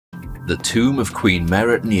The tomb of Queen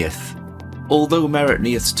Meret-Neith. Although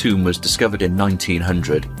Meret-Neith's tomb was discovered in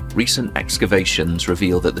 1900, recent excavations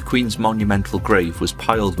reveal that the Queen's monumental grave was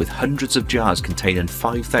piled with hundreds of jars containing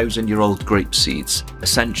 5,000-year-old grape seeds,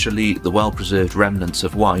 essentially the well-preserved remnants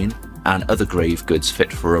of wine and other grave goods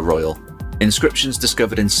fit for a royal. Inscriptions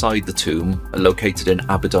discovered inside the tomb, located in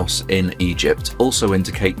Abydos in Egypt, also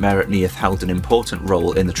indicate Meret-Neith held an important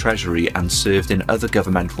role in the treasury and served in other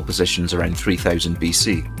governmental positions around 3000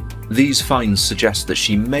 BC. These finds suggest that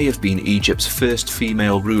she may have been Egypt's first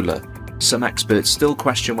female ruler. Some experts still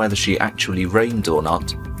question whether she actually reigned or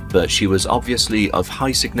not, but she was obviously of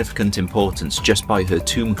high significant importance just by her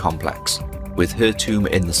tomb complex, with her tomb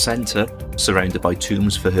in the centre, surrounded by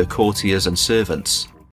tombs for her courtiers and servants.